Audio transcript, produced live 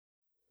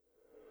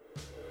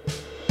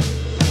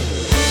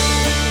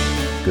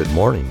Good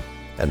morning,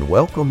 and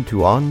welcome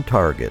to On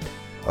Target,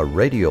 a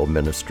radio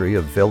ministry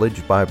of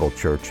Village Bible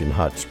Church in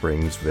Hot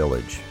Springs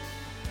Village.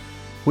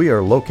 We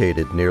are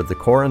located near the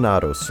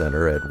Coronado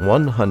Center at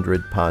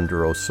 100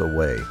 Ponderosa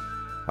Way.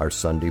 Our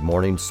Sunday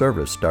morning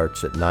service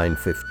starts at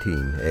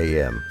 9:15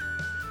 a.m.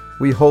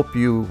 We hope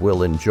you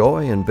will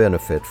enjoy and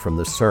benefit from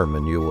the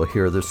sermon you will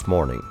hear this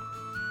morning.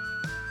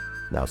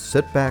 Now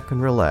sit back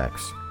and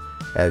relax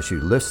as you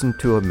listen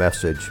to a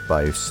message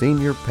by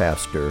Senior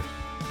Pastor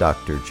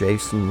Dr.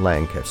 Jason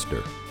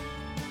Lancaster.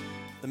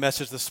 The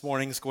message this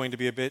morning is going to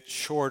be a bit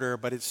shorter,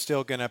 but it's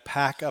still going to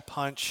pack a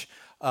punch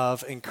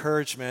of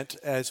encouragement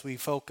as we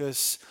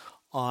focus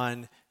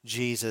on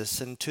Jesus.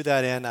 And to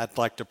that end, I'd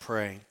like to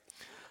pray.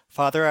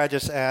 Father, I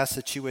just ask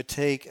that you would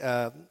take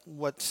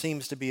what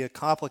seems to be a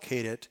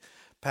complicated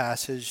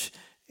passage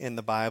in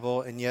the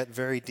Bible, and yet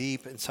very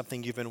deep in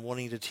something you've been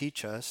wanting to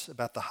teach us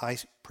about the high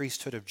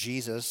priesthood of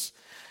Jesus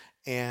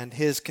and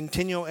his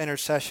continual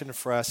intercession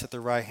for us at the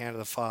right hand of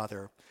the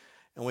Father.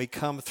 And we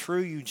come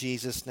through you,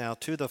 Jesus, now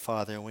to the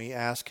Father, and we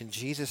ask in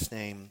Jesus'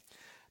 name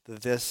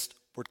that this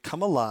would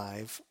come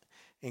alive,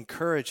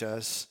 encourage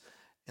us,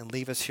 and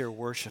leave us here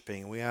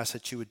worshiping. We ask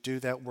that you would do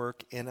that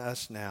work in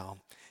us now.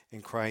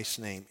 In Christ's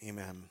name,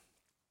 amen.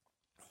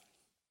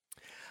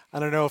 I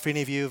don't know if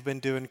any of you have been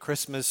doing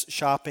Christmas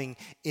shopping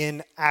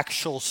in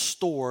actual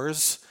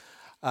stores.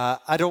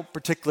 I don't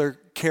particularly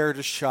care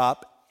to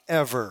shop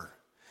ever.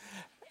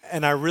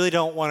 And I really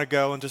don't want to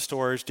go into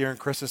stores during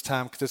Christmas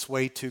time because it's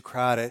way too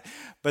crowded.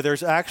 But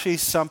there's actually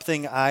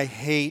something I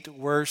hate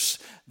worse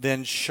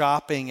than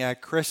shopping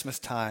at Christmas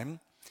time.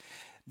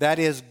 That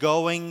is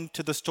going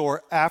to the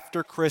store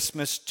after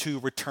Christmas to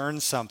return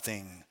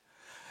something.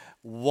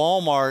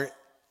 Walmart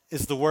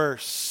is the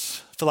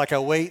worst. I feel like I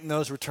wait in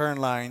those return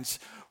lines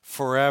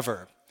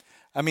forever.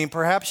 I mean,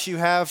 perhaps you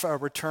have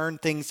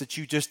returned things that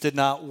you just did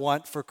not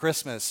want for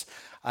Christmas.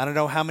 I don't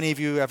know how many of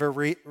you ever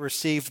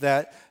received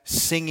that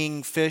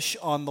singing fish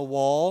on the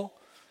wall,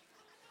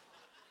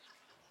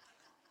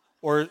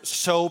 or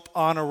soap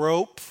on a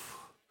rope,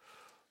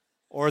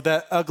 or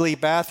that ugly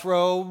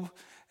bathrobe,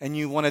 and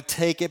you want to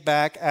take it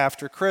back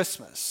after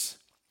Christmas.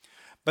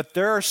 But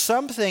there are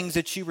some things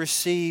that you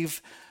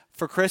receive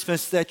for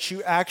Christmas that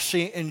you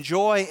actually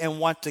enjoy and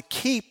want to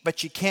keep,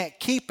 but you can't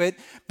keep it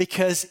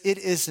because it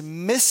is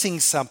missing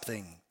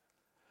something.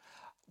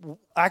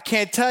 I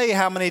can't tell you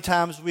how many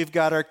times we've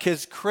got our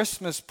kids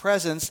Christmas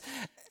presents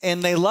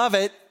and they love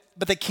it,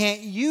 but they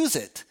can't use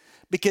it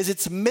because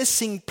it's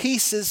missing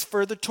pieces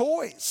for the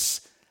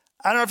toys.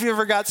 I don't know if you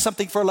ever got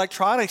something for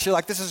electronics. You're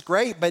like, this is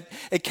great, but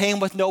it came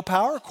with no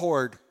power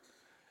cord.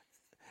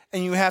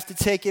 And you have to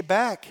take it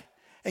back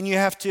and you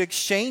have to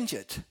exchange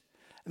it.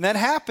 And that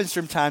happens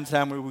from time to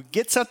time where we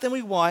get something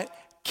we want,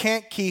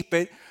 can't keep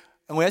it,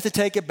 and we have to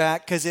take it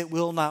back because it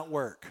will not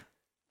work.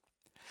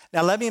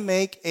 Now let me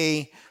make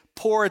a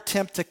poor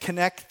attempt to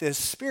connect this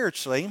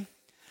spiritually,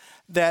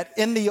 that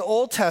in the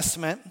Old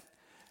Testament,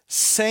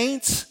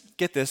 saints,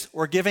 get this,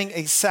 were giving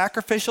a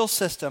sacrificial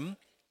system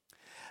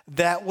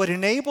that would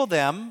enable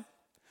them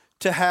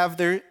to have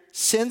their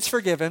sins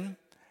forgiven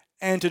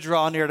and to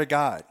draw near to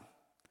God.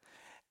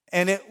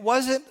 And it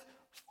wasn't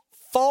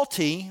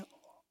faulty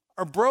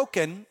or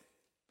broken,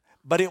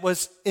 but it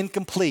was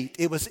incomplete.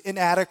 It was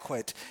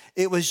inadequate.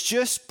 It was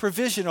just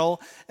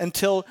provisional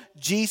until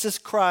Jesus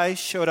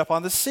Christ showed up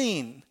on the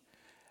scene.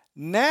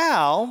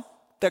 Now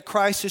that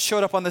Christ has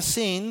showed up on the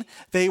scene,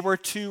 they were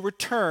to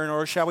return,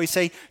 or shall we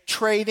say,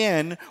 trade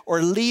in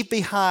or leave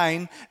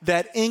behind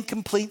that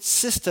incomplete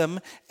system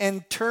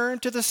and turn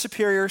to the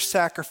superior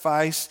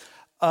sacrifice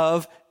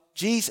of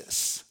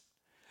Jesus.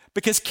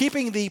 Because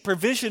keeping the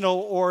provisional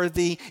or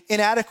the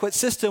inadequate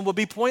system would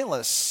be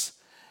pointless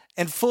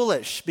and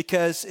foolish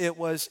because it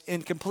was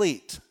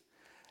incomplete.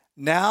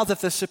 Now that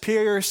the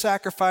superior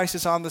sacrifice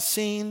is on the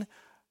scene,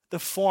 the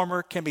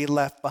former can be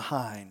left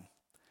behind.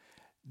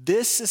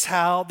 This is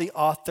how the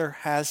author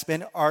has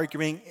been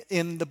arguing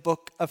in the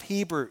book of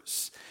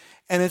Hebrews.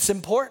 And it's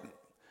important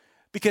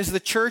because the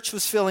church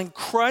was feeling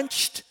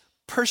crunched,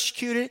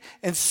 persecuted,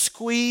 and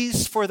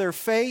squeezed for their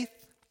faith.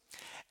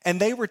 And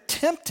they were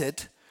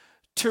tempted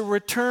to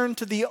return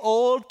to the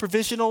old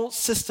provisional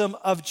system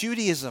of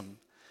Judaism.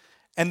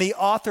 And the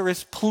author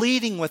is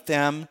pleading with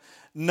them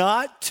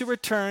not to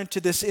return to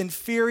this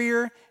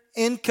inferior,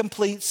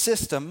 incomplete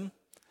system,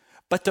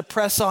 but to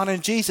press on in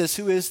Jesus,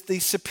 who is the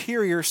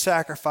superior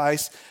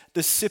sacrifice,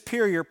 the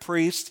superior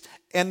priest,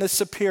 and the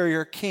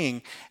superior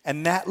king.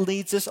 And that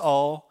leads us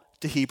all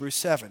to Hebrews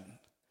 7.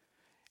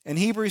 And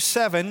Hebrews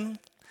 7,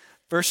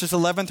 verses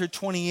 11 through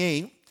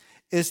 28,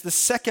 is the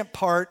second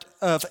part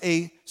of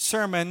a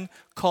sermon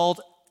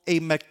called a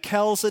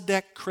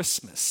Melchizedek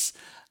Christmas.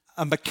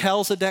 A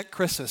Melchizedek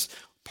Christmas.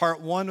 Part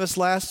 1 was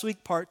last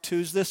week, part 2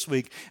 is this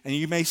week. And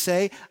you may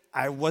say,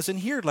 I wasn't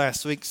here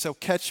last week, so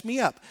catch me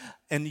up.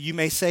 And you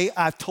may say,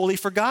 I totally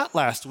forgot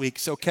last week,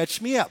 so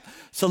catch me up.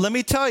 So let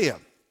me tell you.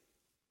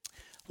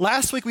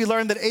 Last week we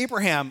learned that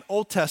Abraham,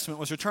 Old Testament,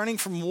 was returning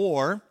from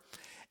war,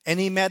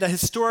 and he met a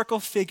historical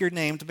figure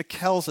named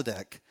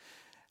Melchizedek.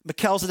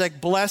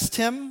 Melchizedek blessed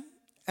him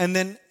And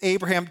then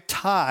Abraham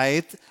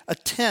tithed a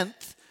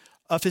tenth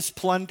of his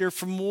plunder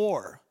from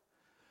war.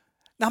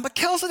 Now,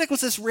 Melchizedek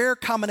was this rare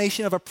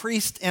combination of a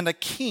priest and a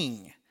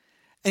king.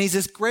 And he's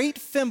this great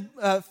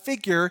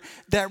figure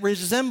that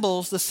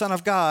resembles the Son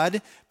of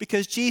God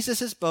because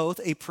Jesus is both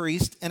a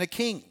priest and a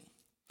king.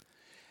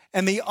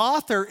 And the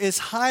author is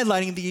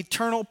highlighting the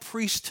eternal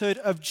priesthood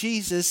of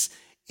Jesus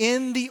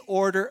in the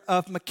order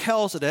of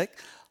Melchizedek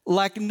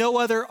like no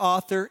other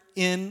author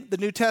in the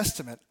New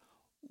Testament.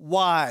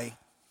 Why?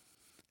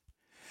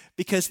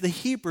 Because the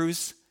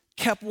Hebrews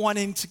kept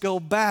wanting to go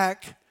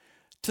back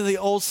to the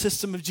old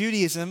system of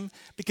Judaism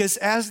because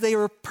as they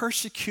were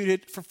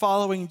persecuted for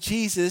following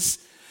Jesus,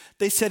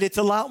 they said it's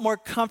a lot more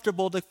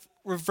comfortable to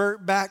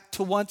revert back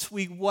to what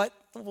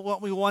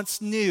we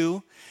once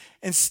knew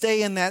and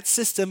stay in that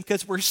system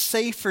because we're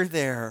safer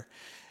there.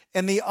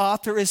 And the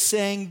author is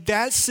saying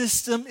that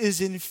system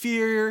is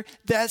inferior,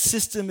 that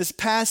system is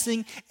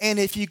passing, and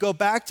if you go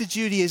back to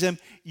Judaism,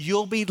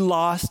 you'll be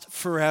lost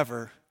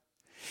forever.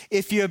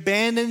 If you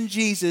abandon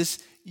Jesus,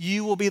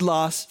 you will be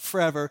lost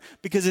forever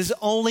because it's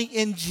only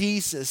in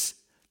Jesus,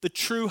 the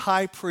true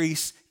high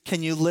priest,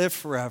 can you live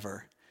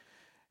forever.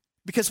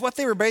 Because what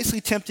they were basically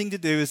attempting to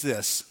do is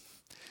this.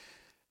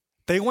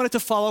 They wanted to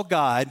follow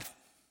God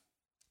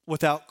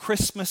without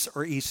Christmas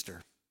or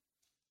Easter.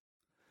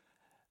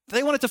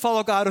 They wanted to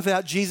follow God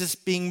without Jesus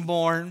being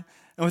born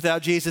and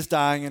without Jesus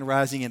dying and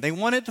rising again. They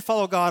wanted to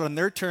follow God on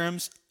their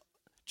terms,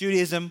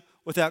 Judaism,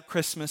 without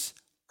Christmas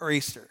or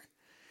Easter.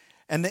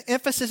 And the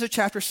emphasis of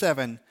chapter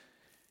 7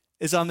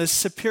 is on the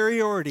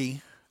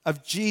superiority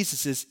of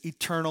Jesus'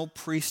 eternal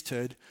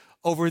priesthood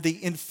over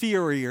the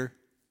inferior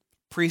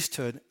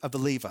priesthood of the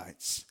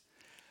Levites.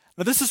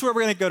 Now, this is where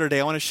we're going to go today.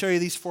 I want to show you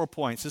these 4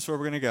 points. This is where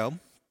we're going to go.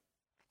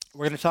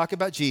 We're going to talk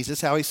about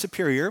Jesus, how he's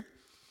superior,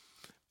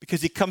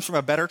 because he comes from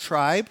a better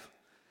tribe,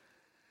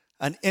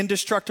 an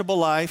indestructible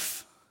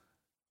life,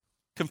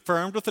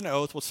 confirmed with an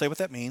oath. We'll say what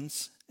that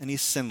means. And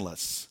he's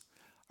sinless.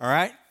 All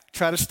right?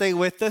 Try to stay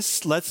with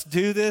us. Let's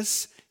do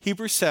this.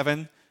 Hebrews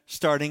 7,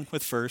 starting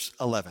with verse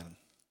 11.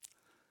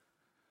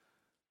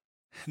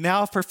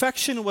 Now, if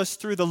perfection was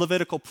through the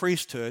Levitical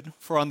priesthood,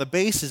 for on the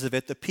basis of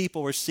it the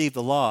people received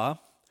the law,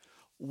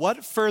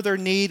 what further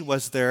need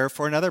was there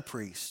for another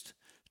priest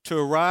to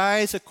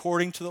arise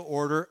according to the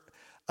order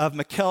of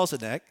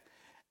Melchizedek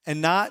and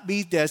not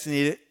be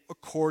designated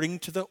according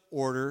to the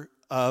order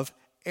of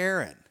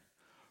Aaron?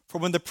 For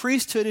when the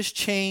priesthood is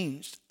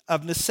changed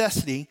of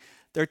necessity,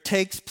 there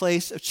takes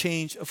place a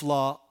change of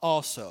law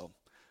also.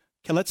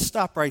 Okay, let's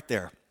stop right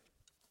there.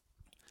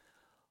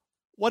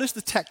 What is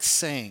the text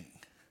saying?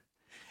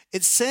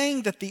 It's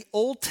saying that the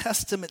Old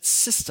Testament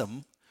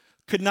system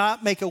could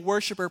not make a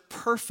worshiper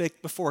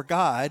perfect before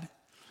God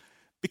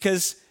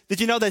because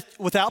did you know that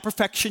without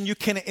perfection you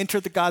cannot enter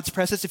the God's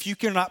presence? If you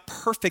are not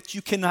perfect,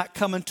 you cannot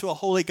come into a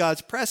holy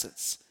God's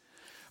presence.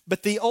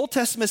 But the Old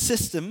Testament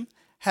system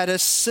had a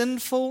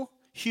sinful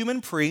human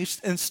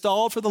priest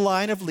installed for the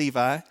line of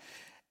Levi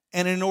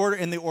and in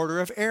the order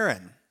of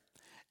Aaron.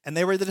 And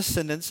they were the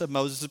descendants of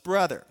Moses'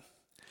 brother.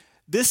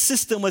 This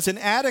system was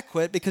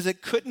inadequate because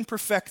it couldn't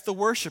perfect the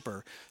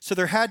worshiper. So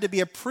there had to be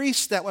a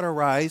priest that would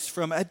arise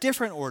from a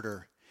different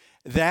order,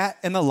 that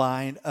in the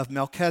line of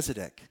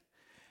Melchizedek.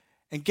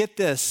 And get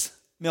this,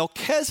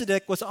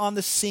 Melchizedek was on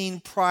the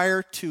scene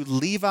prior to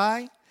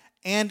Levi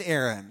and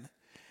Aaron.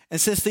 And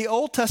since the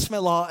Old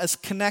Testament law is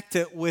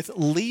connected with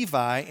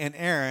Levi and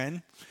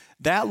Aaron,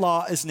 that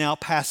law is now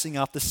passing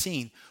off the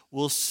scene.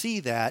 We'll see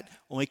that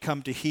when we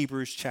come to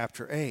Hebrews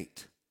chapter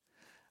 8.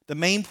 The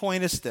main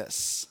point is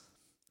this.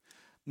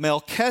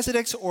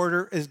 Melchizedek's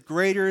order is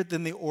greater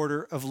than the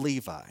order of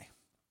Levi.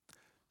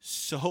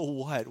 So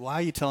what? Why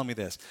are you telling me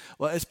this?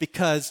 Well, it's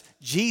because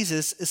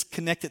Jesus is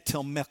connected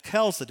to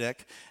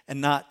Melchizedek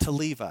and not to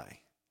Levi.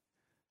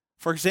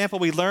 For example,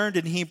 we learned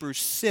in Hebrews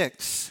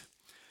 6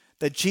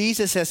 that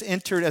Jesus has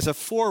entered as a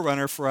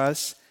forerunner for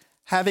us,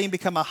 having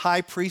become a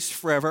high priest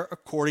forever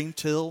according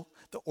to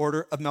the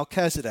order of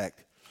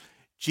Melchizedek.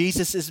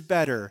 Jesus is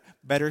better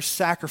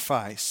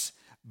sacrifice,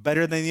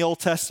 better than the Old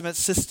Testament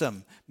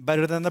system,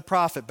 better than the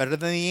prophet, better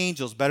than the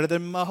angels, better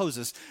than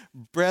Moses,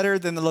 better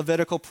than the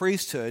Levitical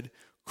priesthood.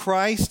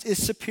 Christ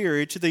is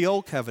superior to the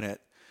old covenant.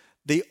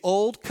 The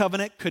old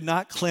covenant could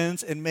not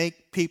cleanse and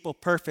make people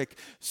perfect.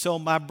 So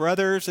my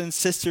brothers and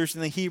sisters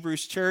in the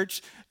Hebrews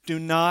church, do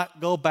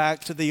not go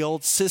back to the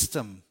old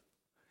system.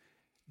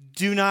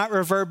 Do not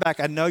revert back.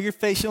 I know you're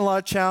facing a lot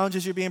of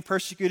challenges. You're being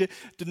persecuted.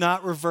 Do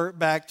not revert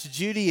back to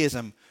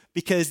Judaism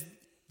because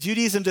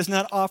Judaism does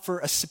not offer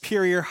a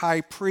superior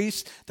high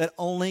priest that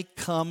only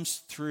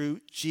comes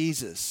through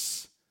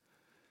Jesus.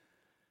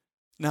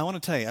 Now, I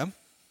want to tell you,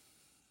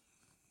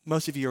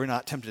 most of you are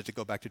not tempted to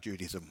go back to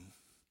Judaism.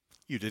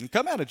 You didn't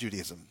come out of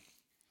Judaism.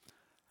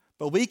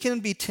 But we can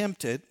be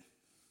tempted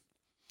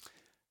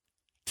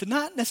to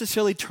not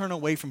necessarily turn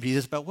away from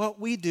Jesus, but what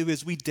we do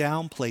is we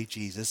downplay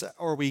Jesus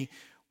or we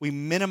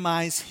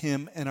minimize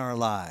him in our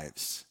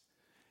lives.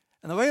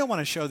 And the way I want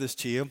to show this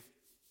to you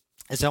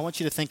is I want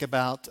you to think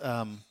about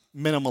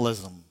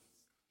minimalism.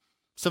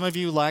 Some of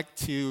you like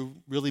to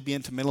really be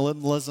into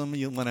minimalism.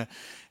 You want to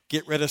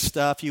get rid of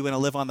stuff. You want to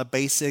live on the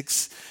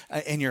basics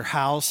in your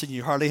house, and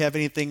you hardly have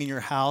anything in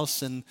your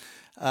house. And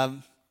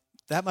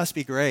that must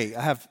be great.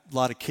 I have a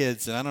lot of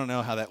kids, and I don't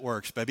know how that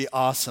works, but it'd be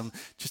awesome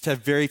just to have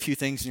very few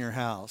things in your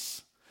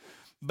house.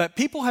 But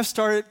people have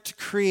started to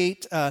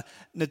create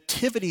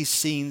nativity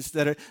scenes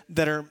that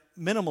are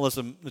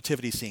minimalism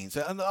nativity scenes.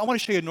 I want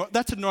to show you,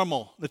 that's a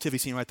normal nativity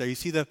scene right there. You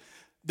see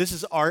this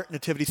is our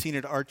nativity scene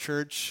at our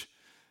church.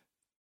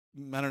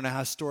 I don't know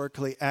how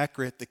historically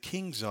accurate the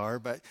kings are,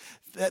 but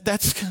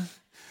that's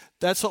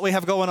what we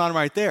have going on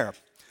right there.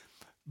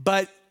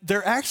 But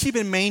there have actually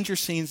been manger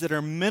scenes that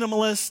are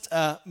minimalist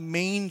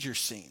manger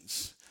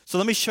scenes. So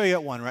let me show you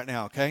one right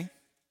now, okay?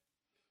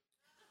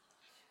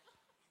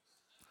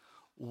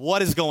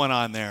 What is going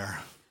on there?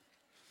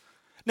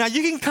 Now,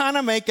 you can kind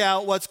of make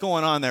out what's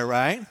going on there,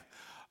 right?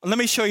 Let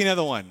me show you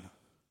another one.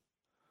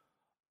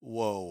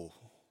 Whoa.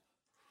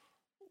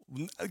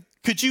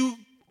 Could you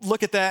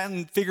look at that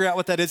and figure out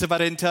what that is if I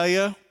didn't tell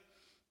you?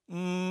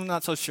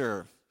 Not so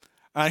sure.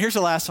 All right, here's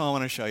the last one I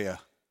want to show you.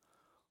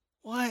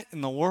 What in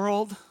the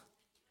world?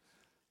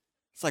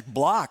 It's like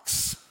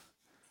blocks,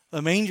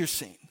 the manger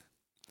scene.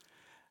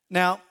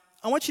 Now,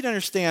 I want you to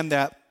understand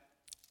that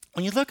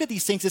when you look at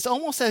these things, it's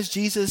almost as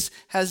Jesus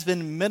has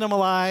been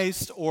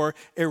minimalized or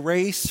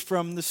erased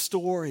from the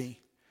story.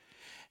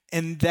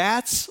 And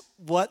that's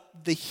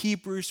what the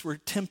Hebrews were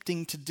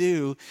attempting to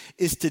do,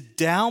 is to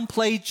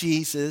downplay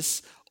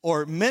Jesus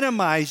or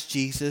minimize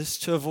Jesus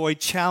to avoid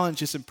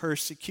challenges and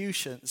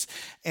persecutions.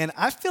 And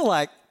I feel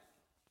like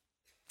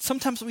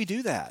sometimes we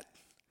do that.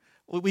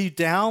 We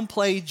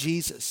downplay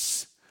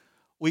Jesus.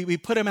 We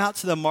put him out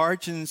to the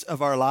margins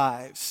of our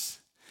lives.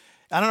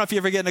 I don't know if you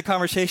ever get into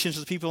conversations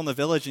with people in the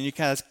village and you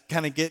kind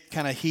of get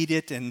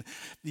heated, and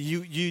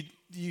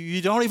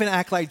you don't even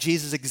act like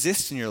Jesus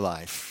exists in your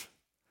life.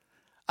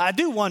 I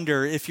do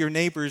wonder if your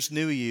neighbors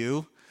knew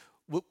you,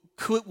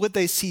 would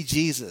they see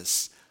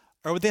Jesus?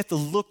 Or would they have to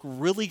look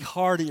really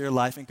hard at your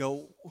life and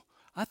go,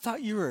 I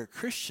thought you were a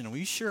Christian. Well,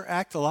 you sure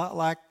act a lot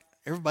like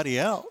everybody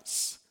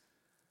else.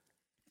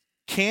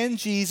 Can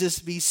Jesus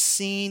be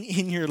seen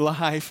in your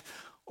life,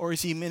 or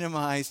is he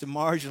minimized and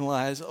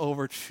marginalized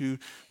over to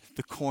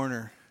the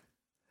corner?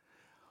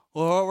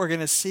 Well, what we're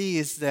going to see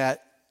is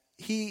that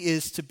he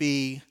is to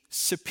be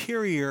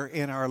superior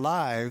in our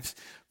lives,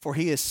 for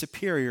he is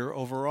superior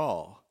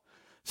overall.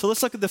 So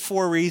let's look at the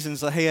 4 reasons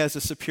that he has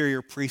a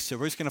superior priesthood.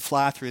 We're just going to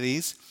fly through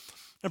these.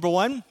 Number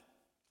 1,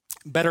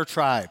 better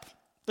tribe.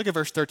 Look at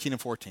verse 13 and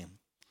 14.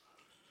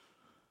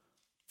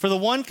 For the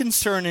one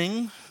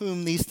concerning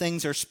whom these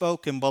things are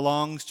spoken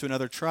belongs to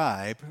another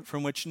tribe,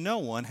 from which no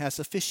one has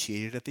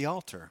officiated at the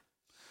altar.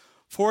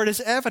 For it is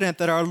evident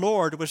that our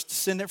Lord was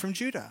descended from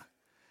Judah,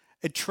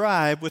 a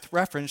tribe with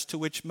reference to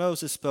which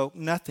Moses spoke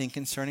nothing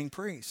concerning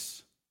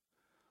priests.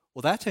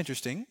 Well, that's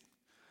interesting.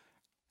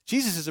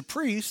 Jesus is a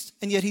priest,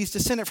 and yet he's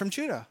descended from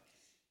Judah.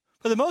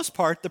 For the most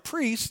part, the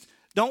priests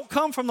don't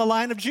come from the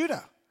line of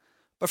Judah,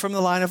 but from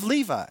the line of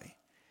Levi.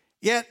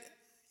 Yet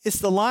it's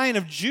the line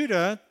of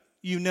Judah,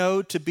 you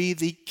know, to be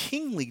the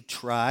kingly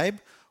tribe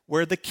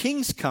where the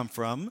kings come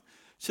from.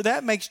 So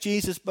that makes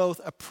Jesus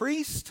both a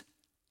priest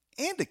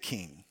and a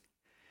king.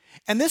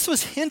 And this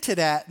was hinted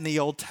at in the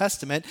Old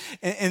Testament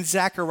in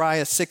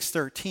Zechariah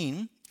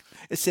 6:13.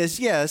 It says,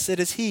 yes, it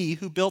is he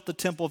who built the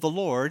temple of the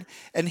Lord,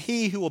 and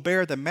he who will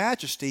bear the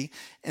majesty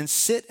and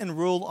sit and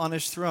rule on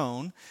his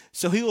throne.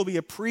 So he will be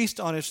a priest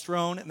on his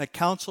throne, and the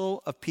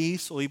council of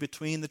peace will be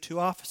between the 2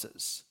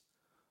 offices.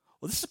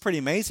 Well, this is pretty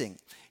amazing.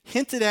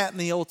 Hinted at in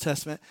the Old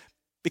Testament,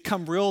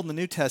 become real in the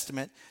New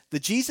Testament,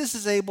 that Jesus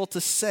is able to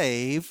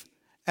save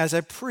as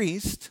a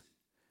priest,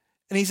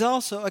 and he's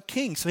also a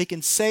king. So he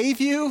can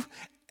save you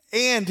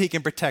and he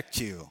can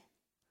protect you.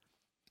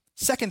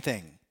 Second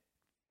thing,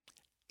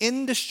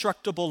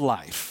 indestructible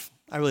life.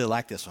 I really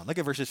like this one. Look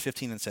at verses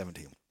 15 and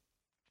 17.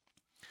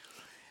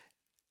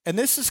 And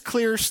this is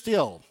clear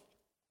still.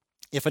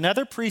 If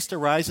another priest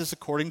arises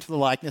according to the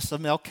likeness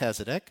of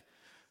Melchizedek,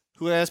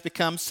 who has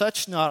become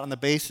such not on the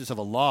basis of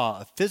a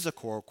law, a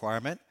physical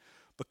requirement,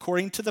 but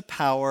according to the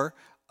power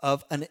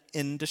of an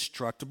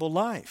indestructible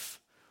life.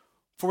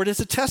 For it is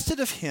attested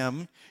of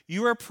him,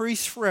 you are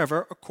priests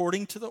forever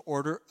according to the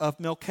order of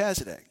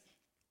Melchizedek.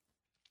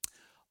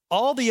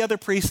 All the other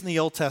priests in the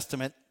Old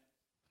Testament,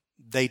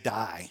 they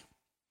die.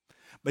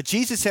 But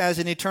Jesus has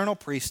an eternal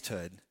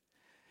priesthood.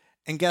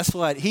 And guess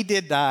what? He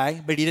did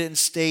die, but he didn't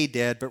stay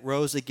dead, but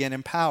rose again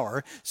in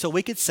power. So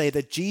we could say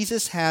that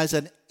Jesus has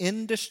an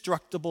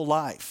indestructible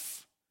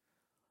life.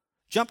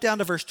 Jump down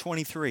to verse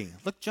 23.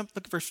 Look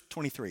at verse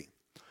 23.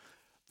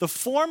 The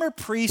former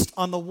priest,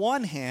 on the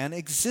one hand,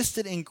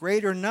 existed in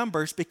greater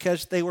numbers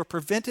because they were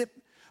prevented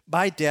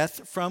by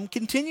death from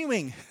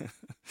continuing.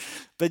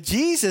 But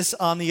Jesus,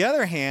 on the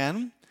other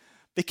hand,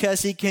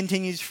 because he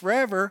continues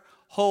forever,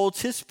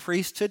 holds his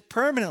priesthood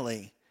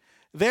permanently.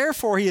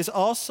 Therefore, he is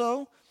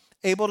also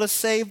able to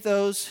save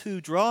those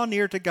who draw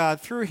near to God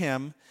through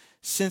him,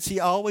 since he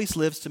always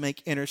lives to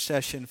make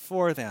intercession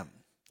for them.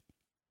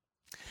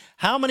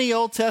 How many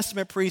Old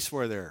Testament priests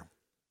were there?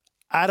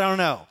 I don't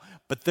know,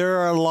 but there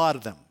are a lot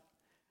of them.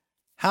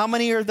 How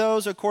many are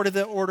those according to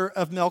the order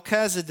of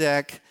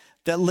Melchizedek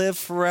that live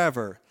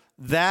forever?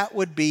 That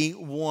would be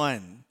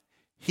one.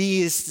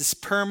 He is this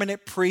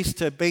permanent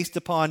priesthood based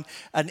upon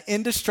an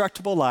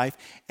indestructible life,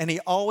 and he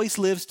always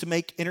lives to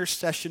make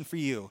intercession for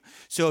you.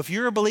 So if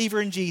you're a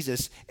believer in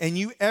Jesus and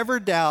you ever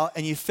doubt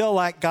and you feel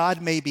like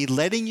God may be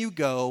letting you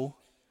go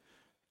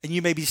and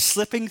you may be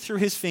slipping through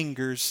his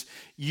fingers,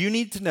 you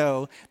need to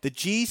know that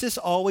Jesus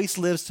always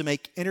lives to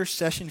make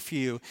intercession for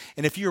you.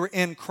 And if you're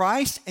in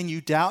Christ and you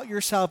doubt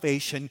your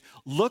salvation,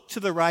 look to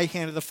the right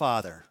hand of the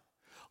Father.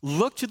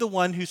 Look to the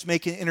one who's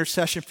making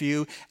intercession for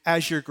you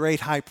as your great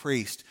high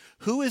priest.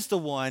 Who is the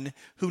one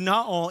who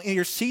not only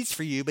intercedes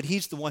for you, but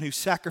he's the one who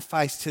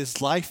sacrificed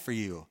his life for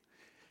you.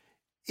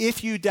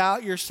 If you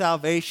doubt your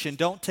salvation,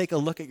 don't take a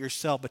look at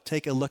yourself, but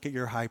take a look at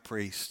your high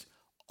priest,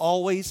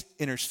 always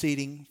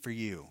interceding for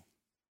you.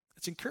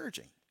 It's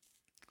encouraging.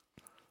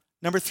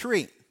 Number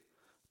 3,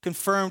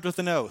 confirmed with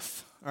an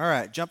oath. All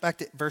right, jump back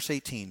to verse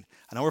 18.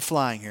 I know we're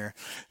flying here.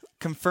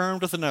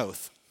 Confirmed with an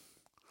oath.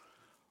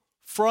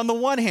 For on the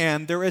one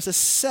hand, there is a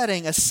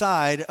setting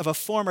aside of a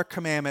former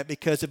commandment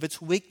because of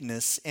its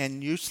weakness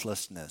and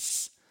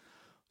uselessness.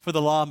 For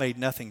the law made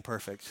nothing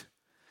perfect.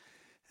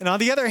 And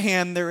on the other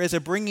hand, there is a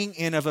bringing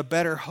in of a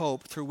better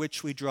hope through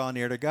which we draw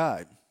near to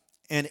God,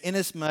 and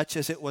inasmuch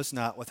as it was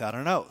not without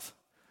an oath.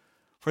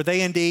 For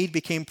they indeed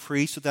became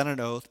priests without an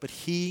oath, but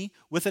he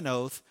with an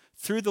oath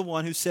through the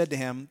one who said to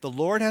him, the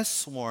Lord has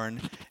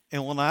sworn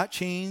and will not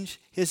change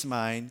his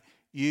mind,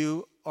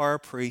 you are a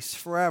priest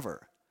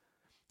forever.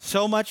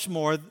 So much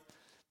more,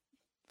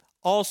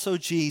 also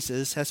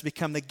Jesus has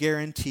become the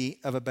guarantee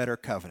of a better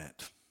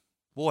covenant.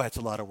 Boy, that's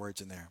a lot of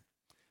words in there.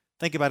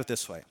 Think about it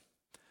this way.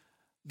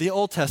 The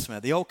Old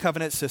Testament, the Old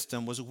Covenant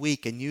system was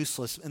weak and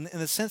useless in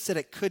the sense that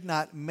it could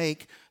not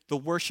make the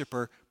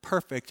worshiper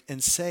perfect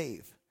and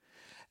save.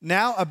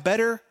 Now a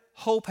better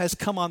hope has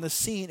come on the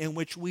scene in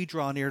which we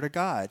draw near to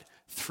God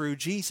through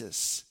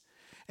Jesus.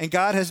 And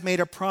God has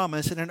made a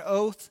promise and an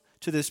oath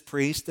to this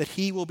priest that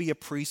he will be a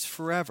priest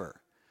forever.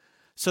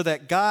 So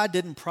that God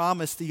didn't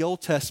promise the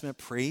Old Testament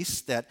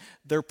priests that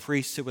their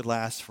priesthood would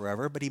last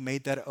forever, but he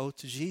made that oath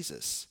to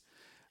Jesus.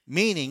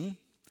 Meaning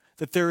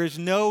that there is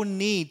no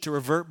need to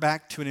revert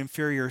back to an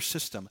inferior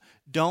system.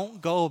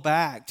 Don't go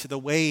back to the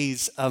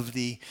ways of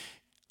the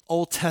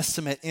Old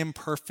Testament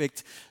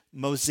imperfect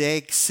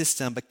Mosaic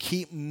system, but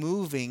keep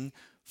moving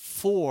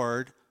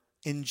forward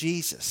in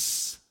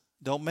Jesus.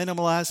 Don't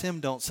minimalize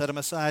him. Don't set him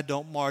aside.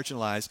 Don't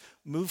marginalize.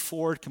 Move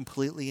forward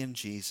completely in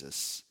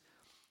Jesus.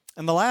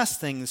 And the last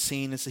thing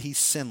seen is that he's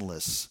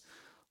sinless.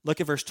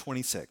 Look at verse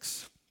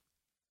 26.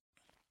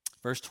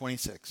 Verse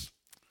 26.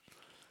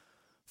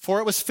 For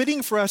it was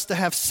fitting for us to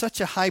have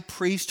such a high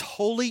priest,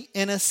 holy,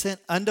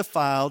 innocent,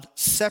 undefiled,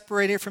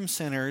 separated from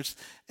sinners,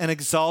 and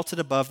exalted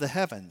above the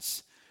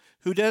heavens,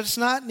 who does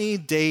not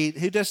need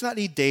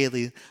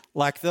daily,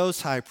 like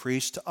those high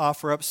priests, to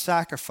offer up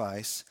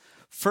sacrifice,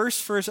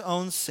 first for his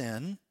own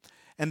sin,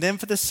 and then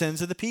for the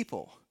sins of the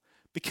people.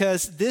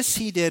 Because this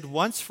he did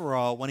once for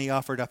all when he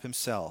offered up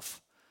himself.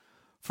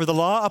 For the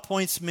law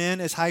appoints men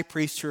as high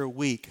priests who are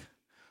weak,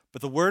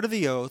 but the word of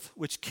the oath,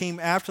 which came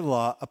after the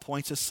law,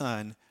 appoints a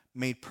son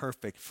made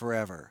perfect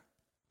forever.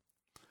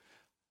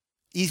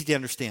 Easy to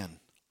understand.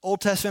 Old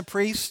Testament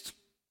priests,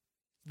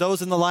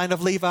 those in the line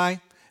of Levi,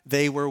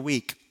 they were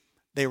weak.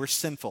 They were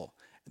sinful.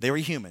 They were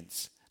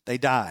humans. They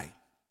died.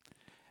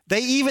 They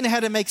even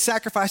had to make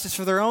sacrifices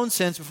for their own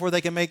sins before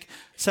they could make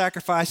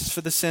sacrifices for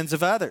the sins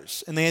of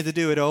others. And they had to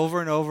do it over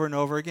and over and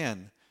over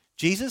again.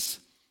 Jesus,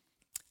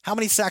 how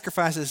many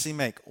sacrifices does he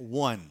make?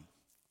 1.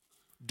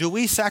 Do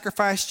we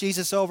sacrifice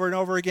Jesus over and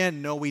over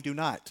again? No, we do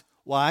not.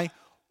 Why?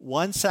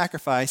 1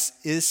 sacrifice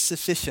is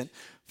sufficient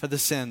for the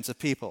sins of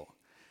people.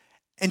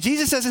 And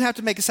Jesus doesn't have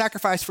to make a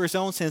sacrifice for his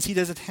own sins. He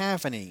doesn't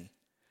have any.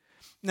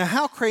 Now,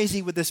 how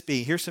crazy would this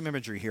be? Here's some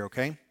imagery here,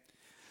 okay?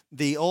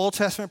 The Old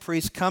Testament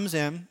priest comes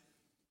in,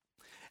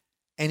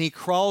 and he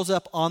crawls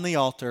up on the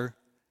altar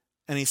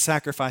and he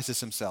sacrifices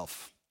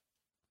himself.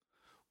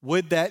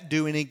 Would that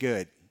do any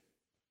good?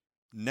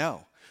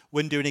 No.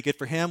 Wouldn't do any good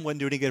for him, wouldn't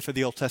do any good for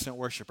the Old Testament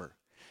worshiper.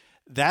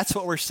 That's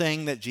what we're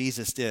saying that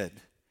Jesus did.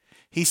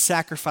 He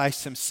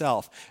sacrificed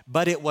himself,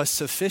 but it was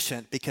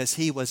sufficient because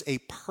he was a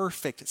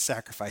perfect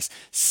sacrifice,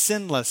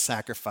 sinless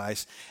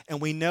sacrifice, and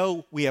we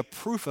know we have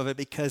proof of it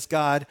because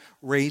God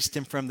raised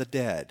him from the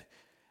dead.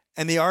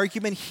 And the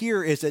argument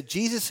here is that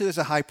Jesus, who is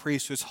a high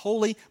priest, who is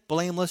holy,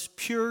 blameless,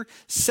 pure,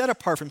 set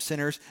apart from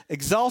sinners,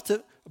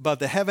 exalted above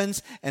the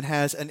heavens, and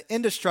has an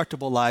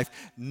indestructible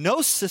life,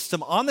 no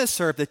system on this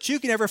earth that you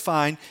can ever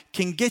find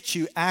can get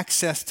you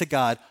access to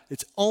God.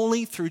 It's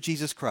only through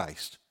Jesus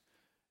Christ.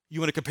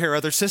 You want to compare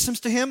other systems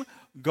to him?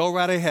 Go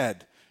right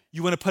ahead.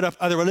 You want to put up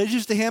other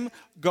religions to him?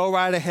 Go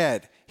right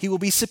ahead. He will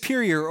be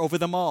superior over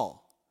them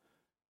all.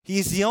 He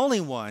is the only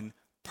one,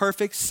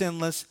 perfect,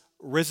 sinless,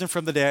 risen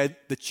from the dead,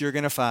 that you're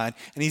going to find.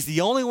 And he's the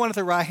only one at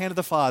the right hand of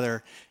the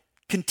Father,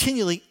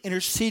 continually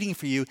interceding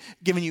for you,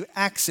 giving you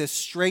access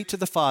straight to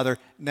the Father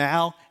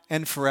now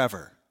and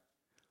forever.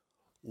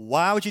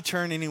 Why would you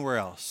turn anywhere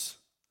else?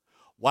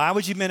 Why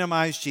would you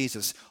minimize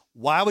Jesus?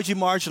 Why would you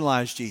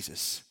marginalize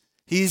Jesus?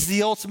 He's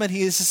the ultimate,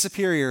 he is the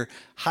superior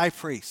high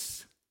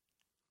priest.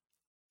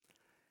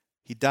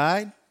 He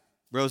died,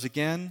 rose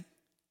again,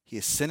 he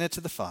ascended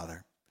to the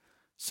Father.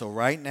 So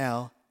right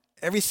now,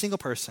 every single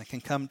person can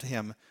come to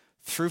him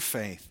through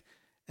faith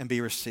and be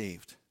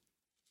received.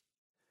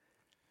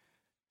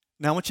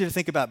 Now I want you to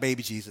think about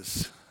baby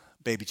Jesus.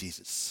 Baby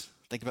Jesus.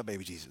 Think about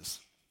baby Jesus.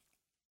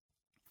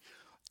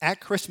 At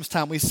Christmas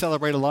time, we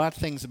celebrate a lot of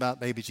things about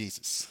baby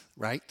Jesus,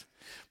 right?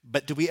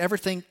 But do we ever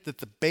think that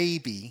the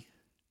baby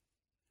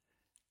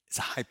is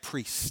a high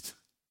priest?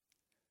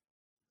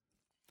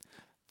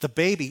 The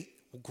baby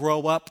will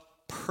grow up,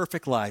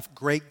 perfect life,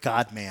 great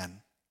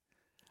God-man,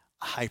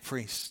 a high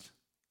priest.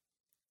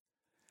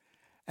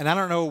 And I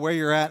don't know where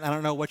you're at, and I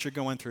don't know what you're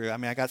going through. I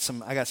mean, I got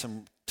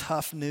some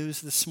tough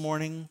news this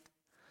morning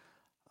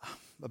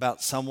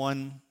about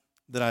someone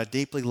that I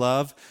deeply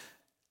love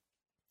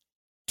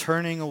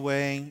turning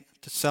away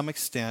to some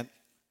extent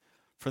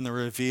from the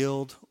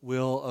revealed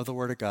will of the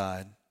Word of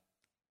God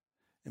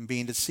and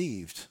being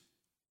deceived.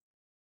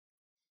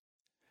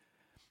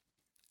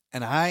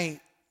 And I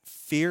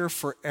fear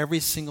for every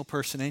single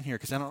person in here,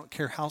 because I don't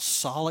care how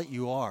solid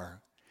you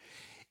are.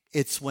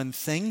 It's when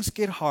things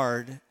get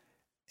hard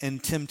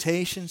and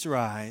temptations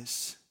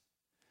rise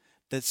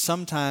that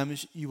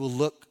sometimes you will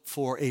look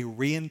for a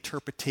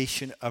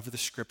reinterpretation of the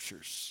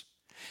Scriptures.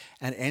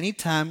 And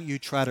anytime you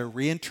try to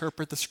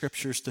reinterpret the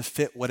Scriptures to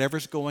fit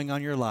whatever's going on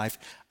in your life,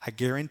 I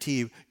guarantee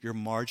you, you're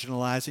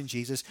marginalizing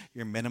Jesus,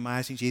 you're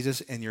minimizing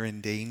Jesus, and you're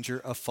in danger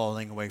of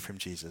falling away from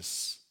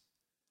Jesus.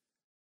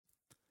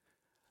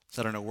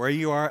 So I don't know where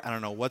you are. I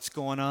don't know what's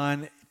going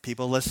on.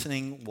 People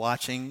listening,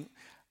 watching,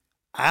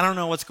 I don't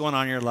know what's going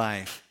on in your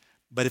life.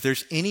 But if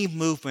there's any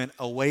movement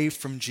away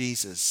from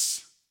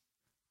Jesus,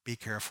 be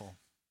careful.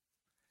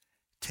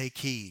 Take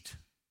heed.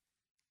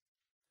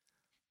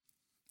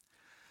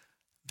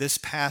 This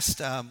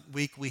past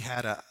week, we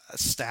had a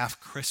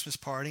staff Christmas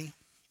party.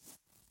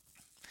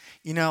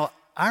 You know,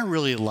 I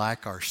really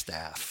like our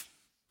staff.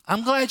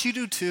 I'm glad you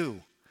do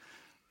too.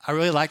 I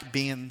really like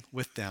being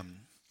with them.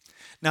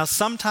 Now,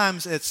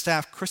 sometimes at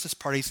staff Christmas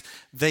parties,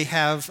 they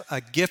have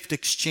gift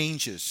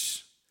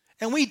exchanges.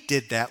 And we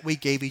did that. We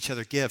gave each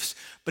other gifts.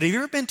 But have you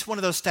ever been to one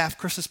of those staff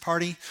Christmas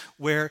party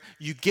where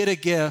you get a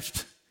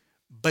gift,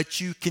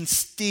 but you can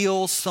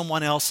steal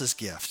someone else's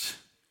gift?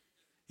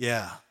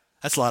 Yeah,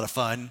 that's a lot of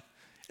fun.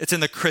 It's in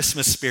the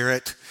Christmas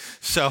spirit.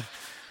 So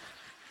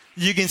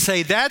you can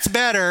say, that's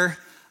better.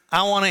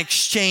 I want to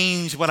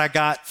exchange what I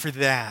got for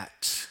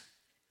that.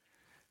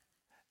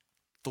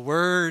 The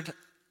word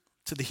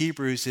to the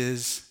Hebrews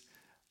is,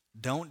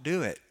 don't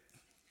do it.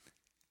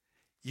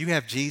 You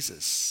have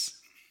Jesus.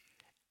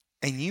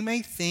 And you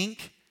may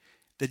think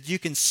that you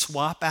can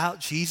swap out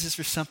Jesus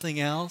for something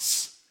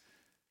else.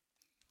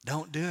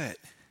 Don't do it.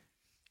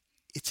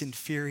 It's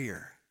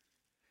inferior.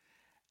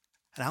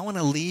 And I want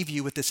to leave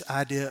you with this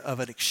idea of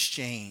an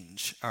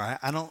exchange. All right?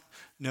 I don't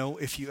know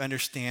if you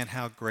understand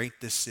how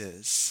great this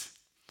is.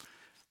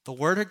 The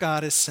Word of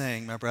God is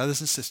saying, my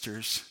brothers and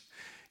sisters,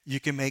 you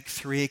can make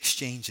 3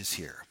 exchanges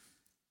here.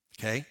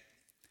 Okay?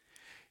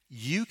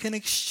 You can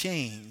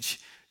exchange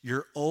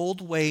your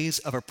old ways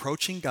of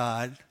approaching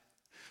God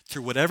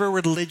through whatever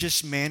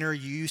religious manner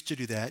you used to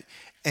do that,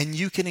 and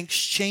you can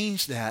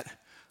exchange that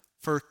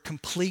for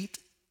complete,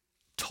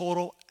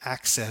 total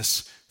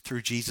access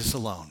through Jesus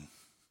alone.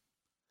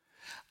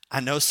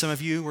 I know some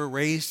of you were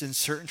raised in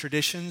certain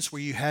traditions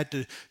where you had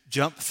to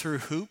jump through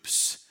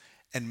hoops,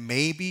 and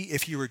maybe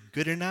if you were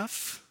good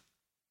enough,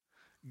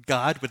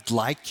 God would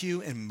like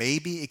you and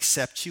maybe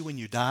accept you when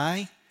you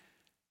die.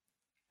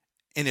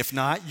 And if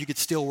not, you could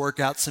still work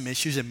out some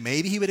issues and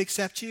maybe he would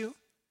accept you.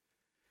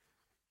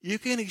 You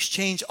can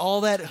exchange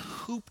all that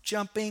hoop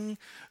jumping,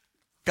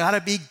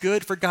 gotta be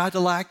good for God to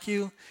like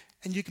you,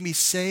 and you can be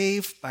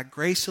saved by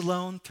grace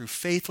alone, through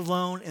faith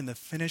alone, in the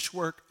finished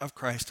work of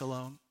Christ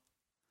alone.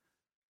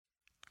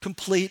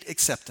 Complete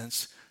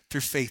acceptance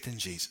through faith in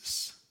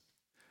Jesus.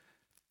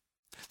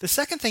 The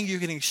second thing you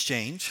can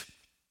exchange,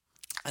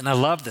 and I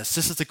love this.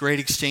 This is the great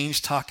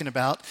exchange talking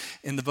about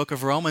in the book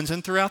of Romans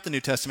and throughout the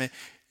New Testament.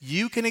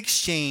 You can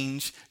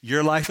exchange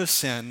your life of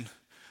sin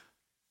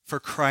for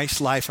Christ's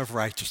life of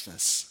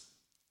righteousness.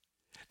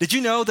 Did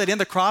you know that in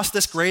the cross,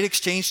 this great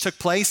exchange took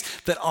place?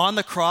 That on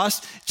the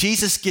cross,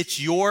 Jesus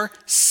gets your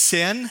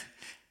sin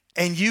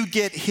and you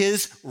get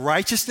his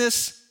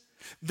righteousness?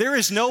 There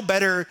is no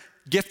better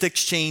gift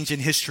exchange in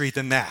history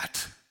than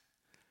that.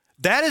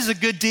 That is a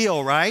good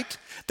deal, right?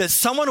 That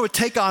someone would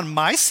take on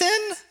my sin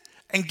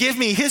and give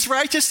me his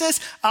righteousness.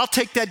 I'll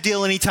take that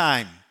deal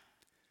anytime.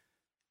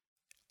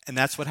 And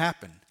that's what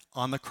happened.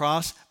 On the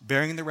cross,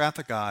 bearing the wrath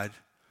of God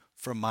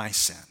for my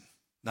sin,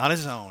 not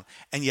his own.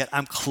 And yet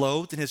I'm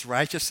clothed in his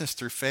righteousness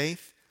through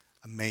faith.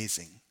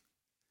 Amazing.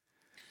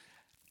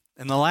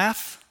 And the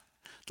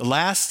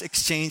last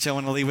exchange I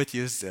want to leave with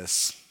you is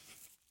this.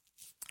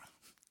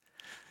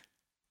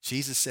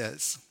 Jesus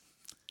says,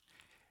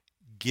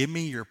 give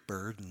me your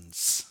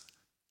burdens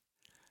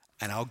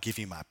and I'll give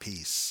you my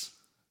peace.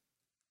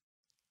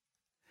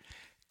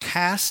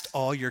 Cast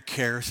all your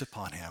cares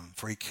upon him,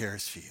 for he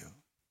cares for you.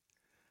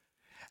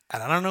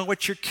 And I don't know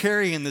what you're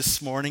carrying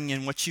this morning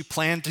and what you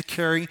plan to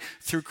carry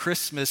through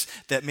Christmas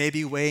that may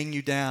be weighing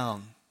you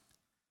down.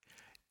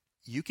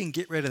 You can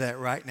get rid of that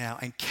right now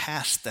and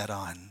cast that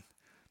on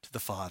to the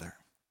Father.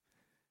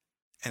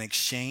 In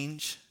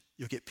exchange,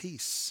 you'll get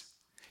peace.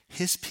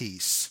 His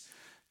peace.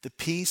 The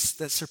peace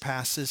that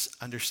surpasses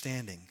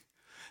understanding.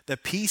 The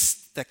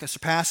peace that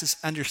surpasses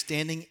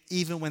understanding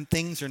even when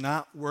things are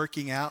not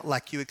working out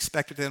like you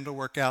expected them to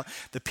work out.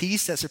 The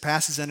peace that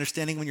surpasses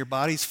understanding when your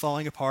body's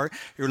falling apart,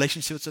 your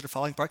relationships that are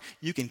falling apart.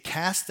 You can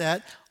cast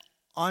that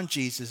on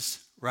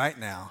Jesus right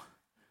now.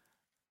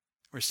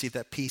 Receive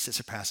that peace that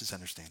surpasses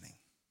understanding.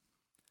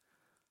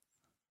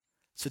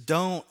 So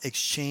don't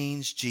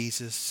exchange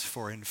Jesus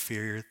for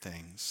inferior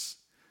things.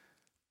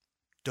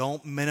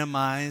 Don't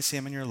minimize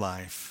him in your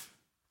life,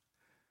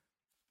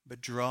 but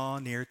draw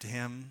near to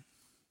him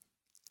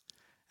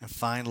and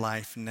find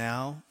life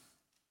now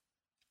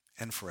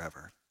and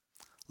forever.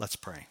 Let's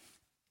pray.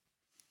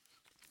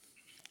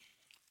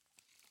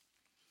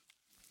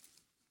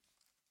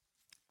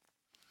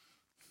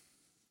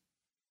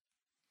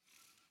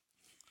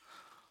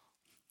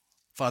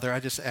 Father, I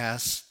just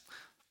ask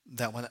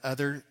that when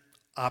other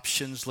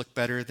options look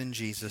better than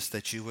Jesus,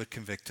 that you would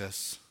convict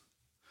us.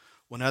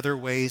 When other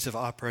ways of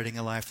operating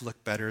a life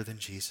look better than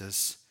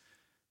Jesus,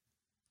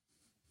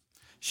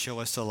 show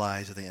us the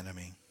lies of the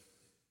enemy.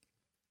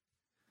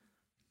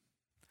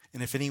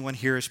 And if anyone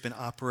here has been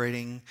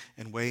operating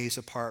in ways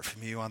apart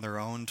from you on their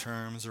own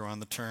terms or on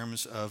the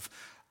terms of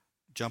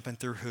jumping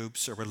through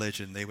hoops or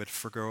religion, they would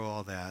forgo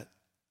all that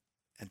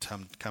and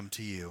come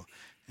to you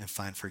and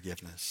find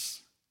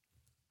forgiveness.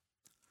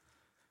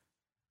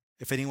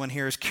 If anyone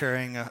here is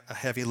carrying a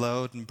heavy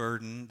load and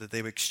burden, that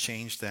they would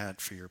exchange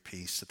that for your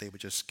peace, that they would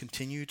just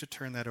continue to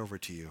turn that over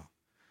to you,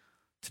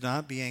 to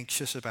not be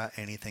anxious about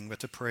anything,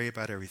 but to pray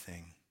about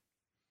everything,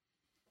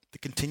 to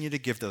continue to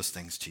give those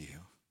things to you.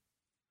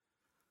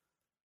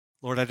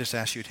 Lord, I just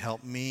ask you to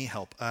help me,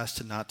 help us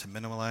to not to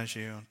minimize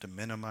you, to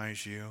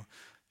marginalize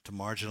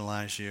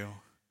you,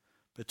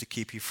 but to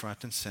keep you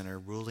front and center,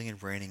 ruling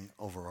and reigning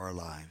over our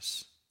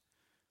lives.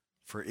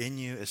 For in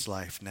you is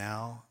life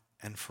now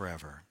and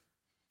forever.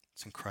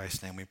 It's in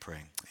Christ's name we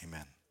pray.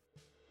 Amen.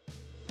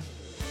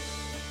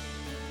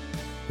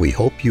 We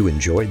hope you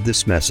enjoyed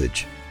this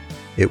message.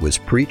 It was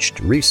preached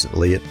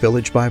recently at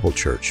Village Bible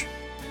Church.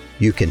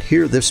 You can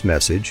hear this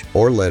message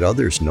or let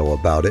others know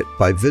about it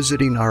by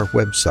visiting our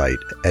website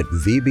at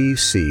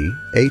vbchsv.org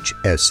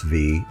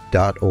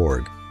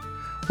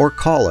or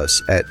call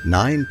us at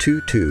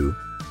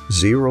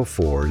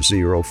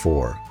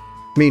 922-0404.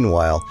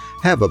 Meanwhile,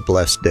 have a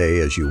blessed day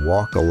as you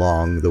walk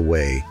along the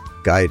way,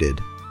 guided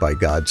by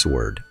God's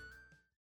Word.